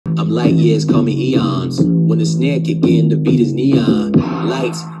I'm light years, call me eons. When the snare kick in, the beat is neon.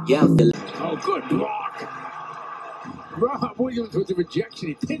 Lights, yeah, I'm feeling. Oh, good block. Rob Williams with the rejection.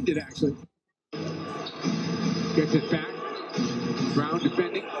 He pinned it, actually. Gets it back. Brown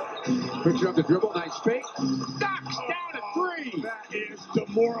defending. Picks up the dribble. Nice fake. Knocks down a three. That is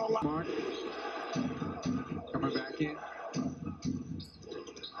demoralizing. Mark. Coming back in.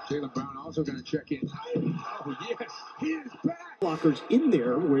 Jaylen Brown also going to check in. Oh, yes. He is back. Blockers in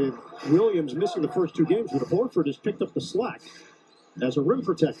there with Williams missing the first two games, but Horford has picked up the slack as a rim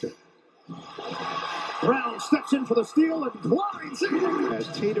protector. Brown steps in for the steal and glides in as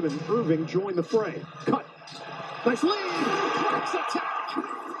Tatum and Irving join the fray. Cut. Nice lead. Bucks attack.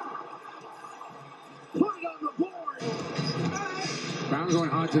 Put it on the board. Brown going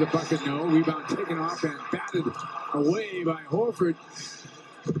hard to the bucket. No. Rebound taken off and batted away by Horford.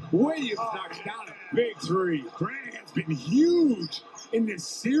 Williams knocks down a big three. Grant has been huge in this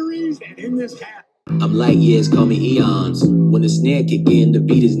series and in this half. I'm light years, call me eons. When the snare kick in, the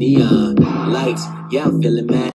beat is neon. Lights, yeah, I'm feeling mad.